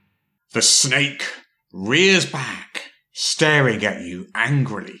The snake rears back, staring at you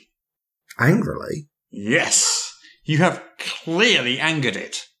angrily. Angrily? Yes, you have clearly angered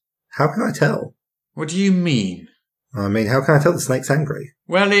it. How can I tell? What do you mean? I mean, how can I tell the snake's angry?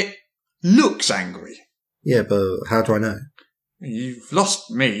 Well, it looks angry. Yeah, but how do I know? You've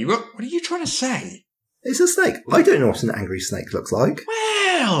lost me. What are you trying to say? It's a snake. I don't know what an angry snake looks like.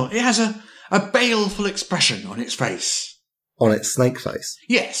 Well, it has a baleful expression on its face. On its snake face.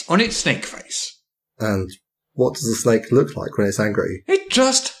 Yes, on its snake face. And what does a snake look like when it's angry? It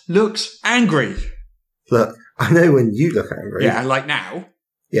just looks angry. Look, I know when you look angry. Yeah, like now.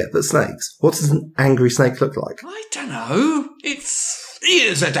 Yeah, but snakes. What does an angry snake look like? I don't know. Its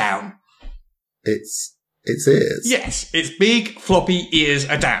ears are down. Its ears? Yes, its big, floppy ears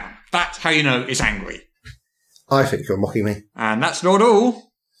are down. That's how you know it's angry. I think you're mocking me. And that's not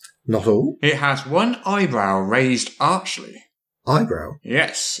all. Not all? It has one eyebrow raised archly. Eyebrow?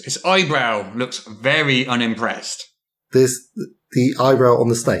 Yes, its eyebrow looks very unimpressed. There's the eyebrow on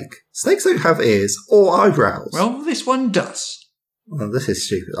the snake. Snakes don't have ears or eyebrows. Well, this one does. Well, this is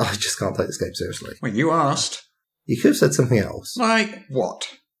stupid. I just can't take this game seriously. Well, you asked. You could have said something else. Like what?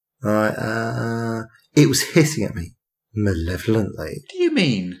 It was hissing at me. Malevolently. What do you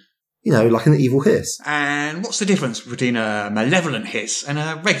mean? You know, like an evil hiss. And what's the difference between a malevolent hiss and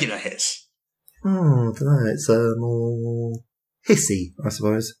a regular hiss? I don't know. It's more hissy, I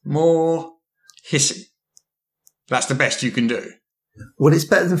suppose. More hissy. That's the best you can do. Well, it's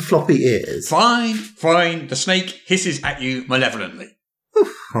better than floppy ears. Fine. The snake hisses at you malevolently.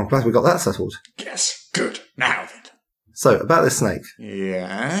 Oof, I'm glad we got that settled. Yes, good. Now then. So, about this snake.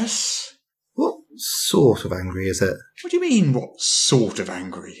 Yes? What sort of angry is it? What do you mean, what sort of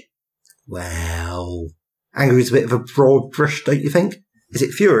angry? Well, angry is a bit of a broad brush, don't you think? Is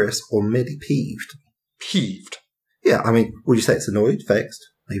it furious or merely peeved? Peeved? Yeah, I mean, would you say it's annoyed, vexed,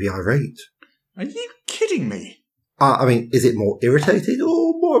 maybe irate? Are you kidding me? I mean, is it more irritated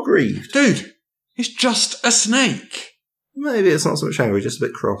or more aggrieved? Dude, it's just a snake. Maybe it's not so much angry, just a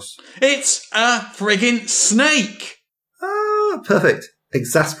bit cross. It's a friggin' snake. Ah, perfect.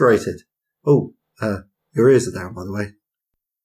 Exasperated. Oh, your ears are down, by the way.